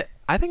delicate.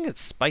 I think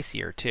it's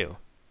spicier too.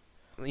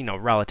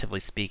 Relatively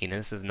speaking.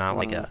 This is not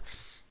like a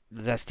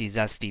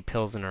zesty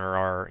Pilsner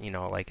or,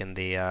 like in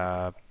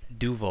the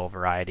Duvel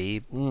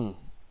variety.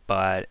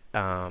 But,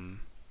 and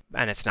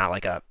it's not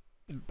like a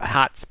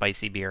hot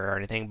spicy beer or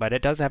anything, but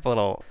it does have a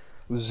little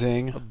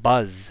zing.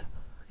 Buzz.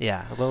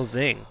 Yeah, a little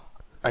zing.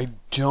 I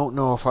don't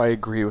know if I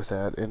agree with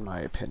that, in my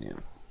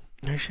opinion.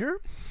 Are you sure?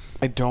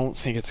 I don't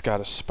think it's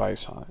got a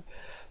spice on it.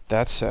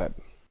 That said...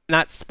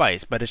 Not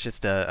spice, but it's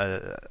just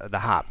the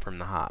hop from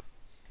the hop.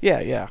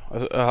 Yeah.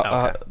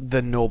 Okay.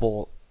 The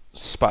noble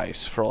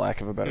spice, for lack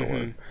of a better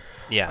word.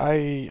 Yeah.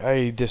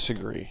 I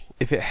disagree.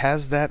 If it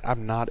has that,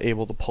 I'm not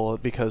able to pull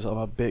it because I'm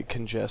a bit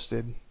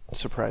congested.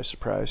 Surprise,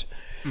 surprise.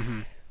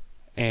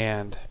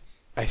 And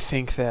I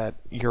think that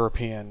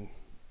European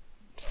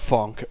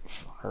funk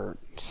or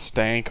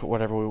stank,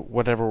 whatever.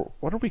 What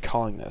are we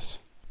calling this?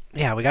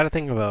 Yeah, we got to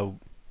think of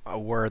a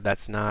word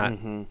that's not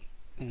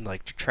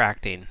like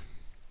detracting.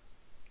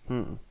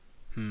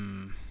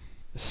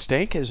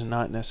 Stank is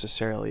not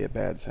necessarily a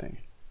bad thing.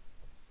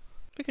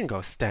 We can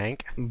go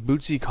stank.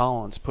 Bootsy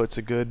Collins puts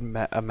a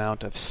good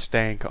amount of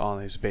stank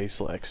on his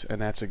bass licks,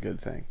 and that's a good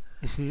thing.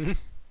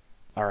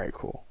 All right,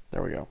 cool.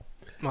 There we go.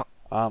 Well,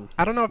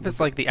 I don't know if it's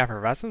like the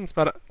effervescence,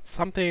 but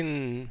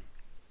something...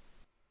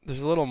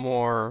 There's a little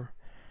more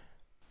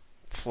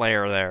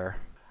flair there.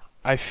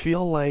 I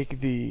feel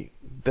like the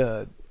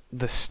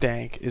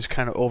stank is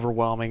kind of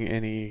overwhelming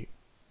any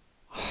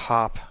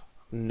hop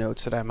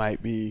notes that I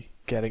might be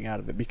getting out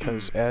of it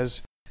because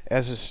as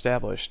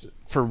established,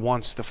 for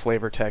once the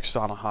flavor text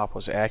on a hop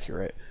was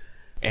accurate,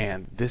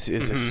 and this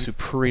is a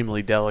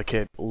supremely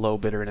delicate low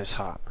bitterness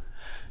hop.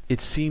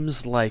 It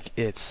seems like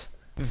it's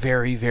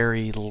very,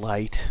 very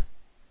light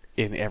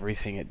in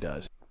everything it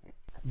does.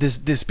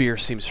 This beer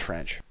seems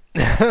French.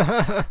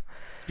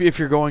 If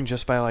you're going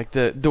just by like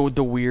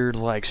the weird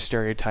like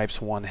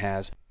stereotypes one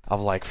has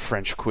of like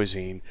French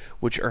cuisine,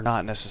 which are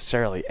not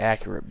necessarily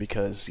accurate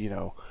because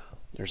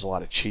there's a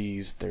lot of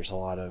cheese, there's a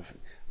lot of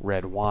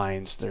red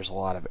wines, there's a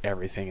lot of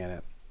everything in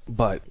it.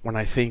 But when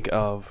I think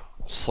of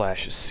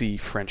 /see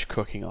French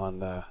cooking on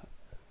the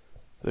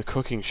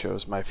cooking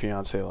shows my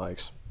fiance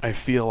likes, I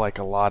feel like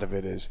a lot of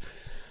it is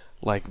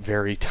like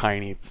very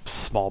tiny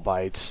small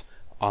bites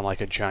on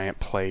like a giant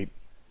plate,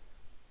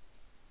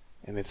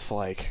 and it's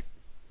like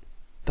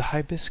the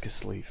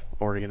hibiscus leaf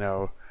or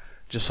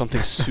just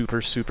something super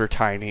super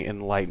tiny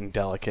and light and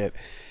delicate,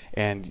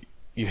 and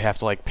you have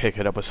to like pick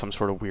it up with some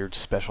sort of weird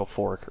special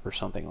fork or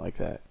something like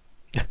that.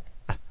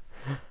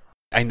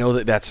 I know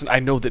that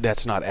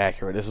that's not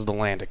accurate. This is the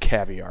land of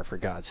caviar, for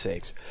God's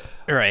sakes.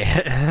 Right.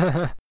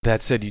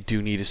 That said, you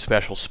do need a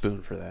special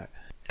spoon for that.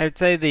 I'd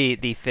say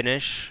the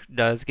finish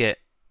does get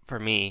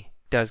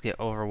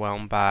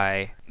overwhelmed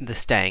by the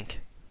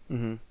stank.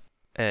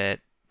 It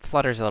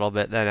flutters a little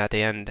bit, then at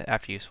the end,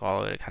 after you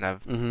swallow it, it kind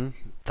of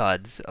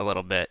thuds a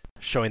little bit,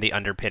 showing the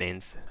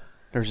underpinnings.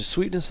 There's a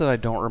sweetness that I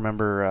don't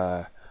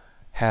remember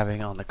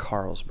having on the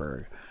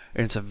Carlsberg,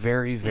 and it's a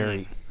very,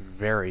 very,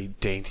 very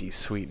dainty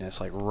sweetness,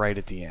 like right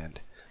at the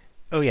end.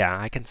 Oh yeah,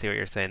 I can see what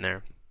you're saying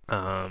there.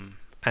 And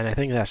I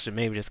think that's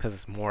maybe just because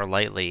it's more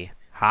lightly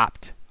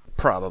hopped.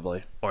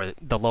 Probably. Or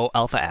the low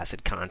alpha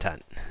acid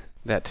content.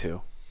 That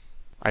too.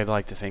 I'd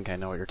like to think I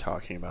know what you're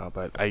talking about,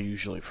 but I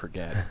usually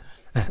forget.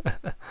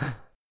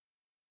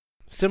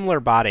 Similar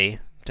body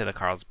to the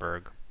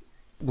Carlsberg.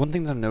 One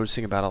thing that I'm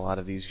noticing about a lot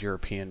of these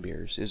European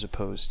beers is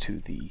opposed to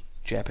the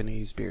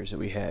Japanese beers that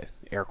we had,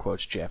 air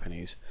quotes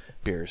Japanese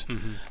beers,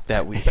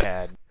 that we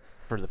had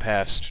for the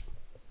past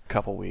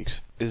couple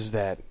weeks is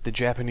that the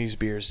Japanese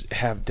beers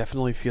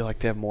definitely feel like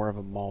they have more of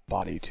a malt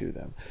body to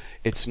them.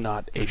 It's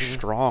not a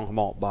strong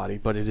malt body,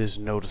 but it is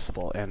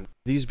noticeable. And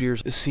these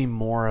beers seem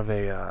more of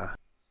a...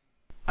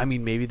 I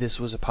mean, maybe this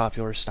was a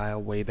popular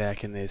style way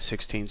back in the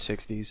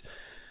 1660s,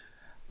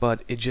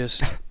 but it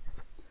just...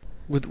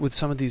 with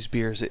some of these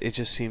beers, it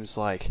just seems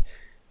like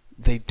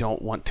they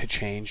don't want to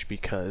change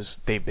because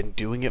they've been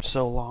doing it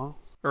so long.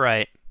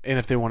 Right. And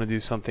if they want to do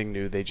something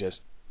new, they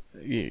just...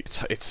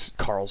 It's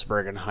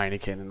Carlsberg and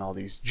Heineken and all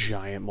these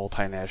giant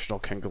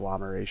multinational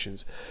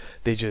conglomerations.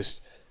 They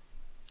just,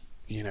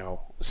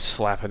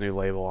 slap a new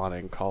label on it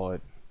and call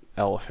it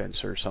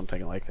Elephants or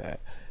something like that.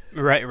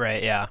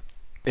 Right, yeah.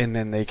 And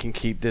then they can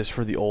keep this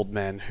for the old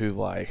men who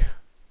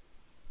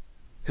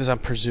because I'm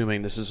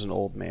presuming this is an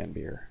old man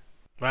beer.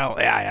 Well,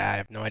 yeah, I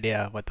have no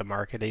idea what the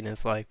marketing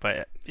is like,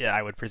 but yeah,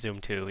 I would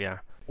presume too, yeah.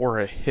 Or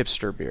a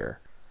hipster beer.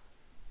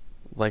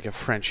 Like a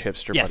French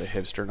hipster, yes. But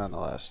a hipster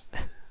nonetheless.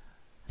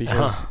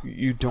 Because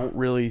you don't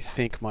really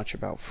think much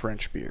about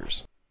French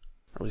beers.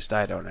 Or at least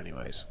I don't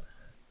anyways.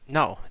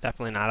 No,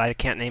 definitely not. I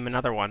can't name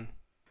another one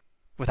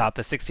without the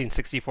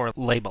 1664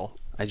 label.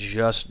 I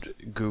just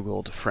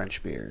Googled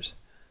French beers.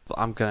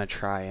 I'm going to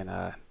try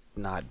and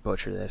not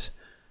butcher this.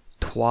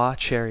 Trois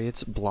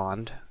Chariots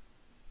Blonde,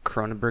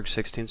 Kronenbourg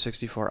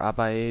 1664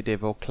 Abbaye de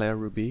Vauclair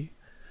Ruby,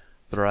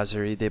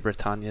 Brasserie de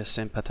Bretagne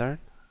Saint-Patern,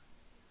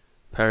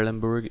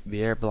 Perlenburg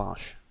Bière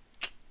Blanche.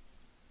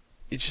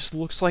 It just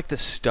looks like the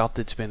stuff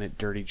that's been at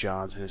Dirty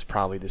John's and is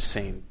probably the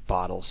same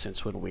bottle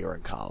since when we were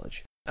in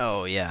college.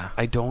 Oh, yeah.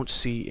 I don't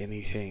see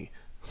anything.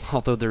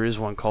 Although there is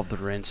one called the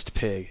Rinsed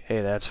Pig.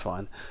 Hey, that's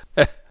fun.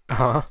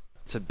 Uh-huh.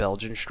 It's a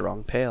Belgian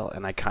strong pale,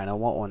 and I kind of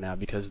want one now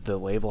because the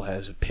label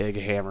has a pig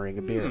hammering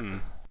a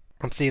beer.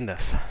 I'm seeing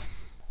this.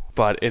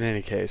 But in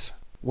any case,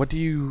 what do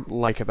you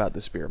like about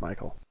this beer,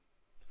 Michael?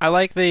 I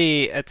like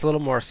it's a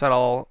little more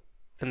subtle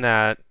in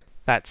that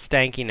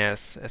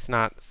stankiness. It's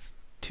not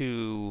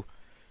too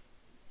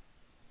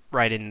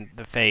right in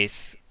the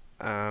face.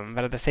 But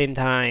at the same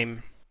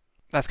time,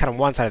 that's kind of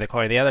one side of the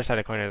coin. The other side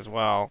of the coin as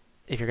well,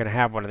 if you're going to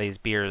have one of these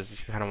beers,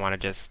 you kind of want to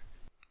just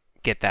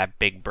get that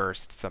big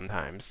burst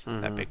sometimes,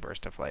 that big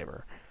burst of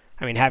flavor.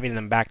 I mean, having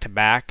them back to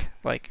back,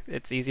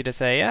 it's easy to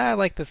say, yeah, I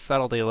like this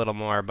subtlety a little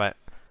more, but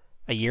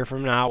a year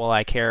from now, will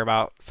I care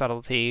about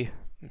subtlety?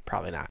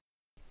 Probably not.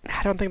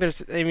 I don't think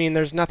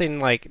there's nothing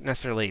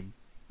necessarily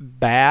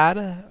bad.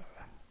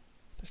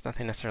 There's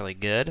nothing necessarily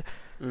good.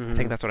 I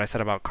think that's what I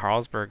said about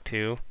Carlsberg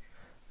too.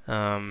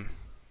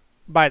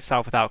 By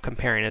itself, without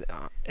comparing it,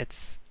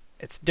 it's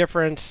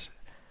different.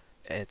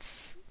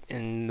 It's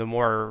in the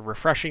more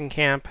refreshing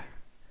camp.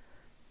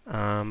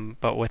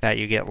 But with that,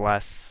 you get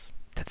less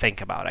to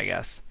think about, I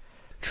guess.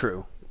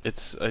 True.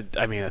 It's a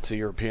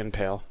European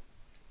pale.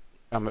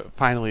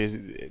 Finally, is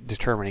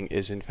determining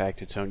is in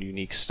fact its own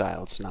unique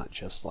style. It's not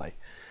just like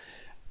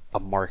a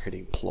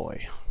marketing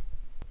ploy.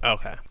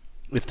 Okay.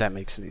 If that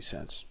makes any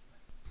sense.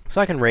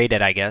 So I can rate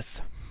it, I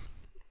guess.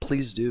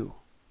 Please do.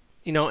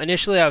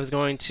 Initially I was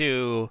going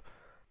to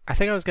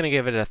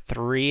give it a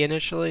 3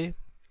 initially.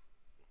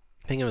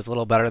 I think it was a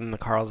little better than the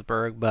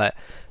Carlsberg, but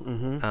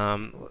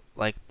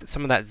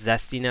some of that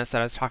zestiness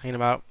that I was talking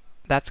about,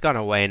 that's gone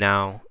away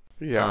now.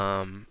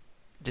 Yeah.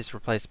 Just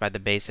replaced by the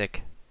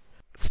basic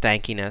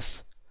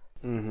stankiness.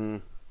 Mm-hmm.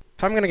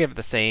 So I'm going to give it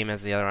the same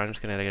as the other one. I'm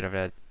just going to give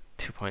it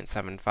a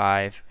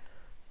 2.75.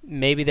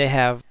 Maybe they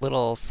have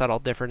little subtle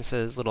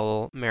differences,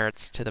 little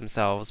merits to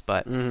themselves,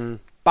 but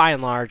by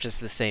and large, it's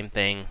the same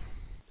thing.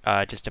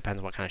 It just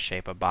depends what kind of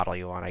shape of bottle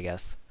you want, I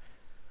guess.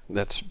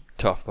 That's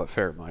tough but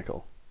fair,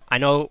 Michael. I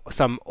know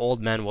some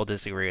old men will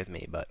disagree with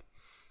me, but...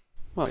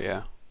 Well,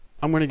 yeah.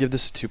 I'm going to give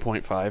this a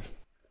 2.5.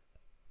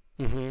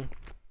 Mm-hmm.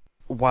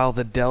 While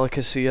the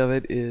delicacy of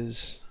it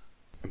is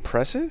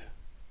impressive,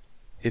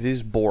 it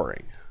is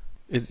boring.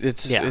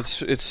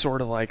 It's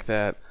sort of like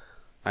that.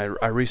 I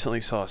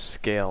recently saw a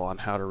scale on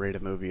how to rate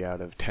a movie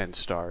out of 10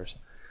 stars.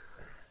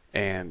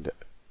 And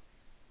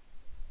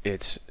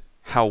it's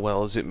how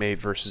well is it made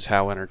versus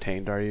how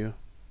entertained are you?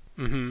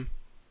 Mm-hmm.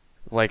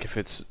 Like if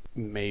it's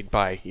made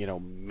by,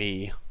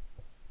 me,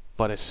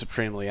 but it's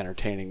supremely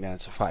entertaining, then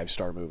it's a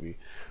 5-star movie.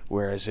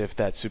 Whereas if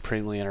that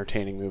supremely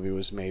entertaining movie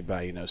was made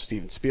by,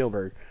 Steven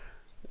Spielberg,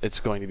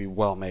 it's going to be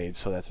well made,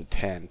 so that's a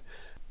 10.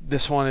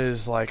 This one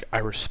is like, I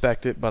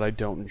respect it, but I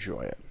don't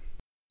enjoy it.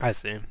 I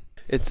see.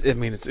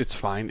 It's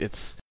fine.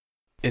 It's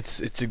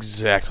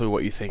exactly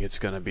what you think it's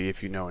going to be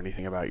if you know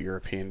anything about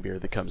European beer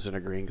that comes in a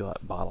green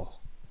bottle.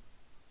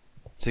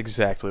 It's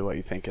exactly what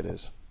you think it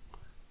is,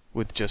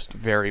 with just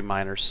very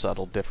minor,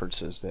 subtle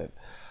differences that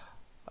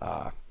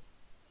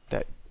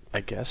I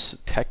guess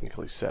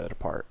technically set it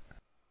apart.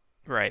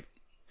 Right.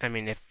 I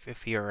mean,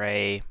 if you're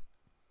a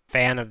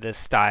fan of this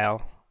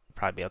style, you'll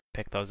probably be able to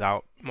pick those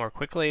out more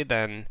quickly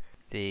than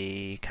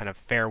the kind of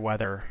fair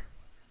weather,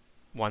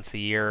 once a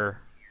year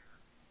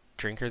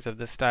drinkers of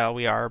this style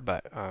we are.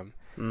 But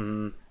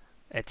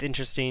it's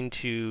interesting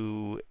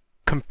to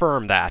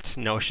confirm that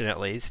notion, at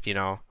least.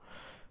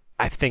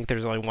 I think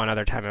there's only one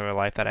other time in my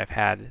life that I've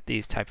had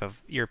these type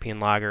of European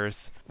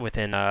lagers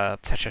within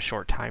such a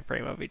short time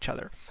frame of each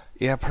other.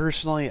 Yeah,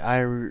 personally,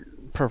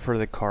 prefer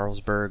the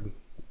Carlsberg.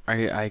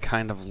 I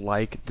kind of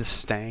like the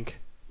stank,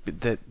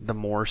 the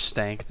more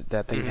stank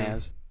that thing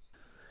has.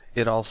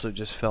 It also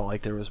just felt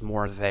like there was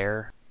more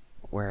there.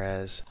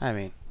 Whereas, I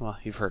mean, well,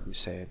 you've heard me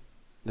say it.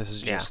 This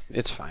is just,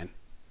 it's fine.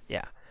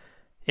 Yeah.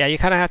 Yeah, you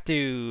kind of have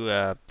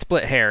to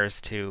split hairs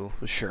to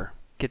Sure.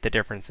 get the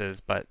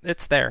differences, but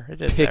it's there.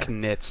 It is Pick there.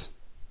 nits.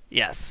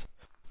 Yes.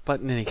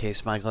 But in any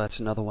case, Michael, that's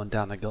another one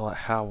down the gullet.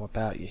 How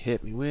about you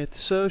hit me with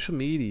social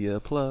media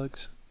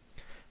plugs?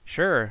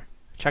 Sure.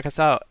 Check us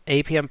out,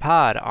 APM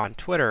Pod on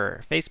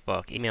Twitter,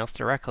 Facebook, email us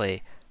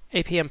directly,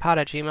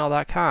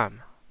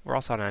 apmpod@gmail.com. We're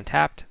also on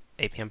Untapped,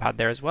 APM Pod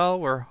there as well,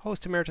 where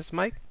host emeritus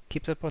Mike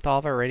keeps up with all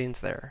of our ratings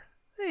there.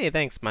 Hey,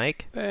 thanks,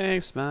 Mike.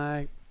 Thanks,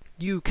 Mike.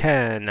 You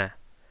can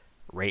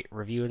rate,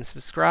 review, and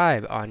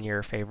subscribe on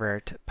your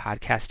favorite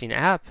podcasting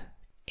app,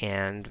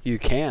 and You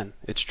can.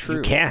 It's true.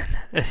 you can.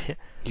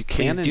 You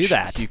can Please and do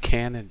that. You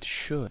can and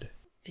should.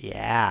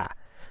 Yeah.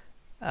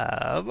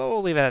 But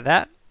we'll leave it at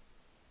that.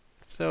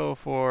 So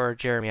for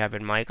Jeremy, I've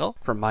been Michael,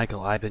 For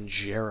Michael, I've been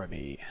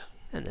Jeremy.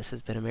 and this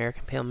has been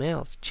American Pale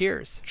Males.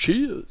 Cheers.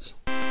 Cheers.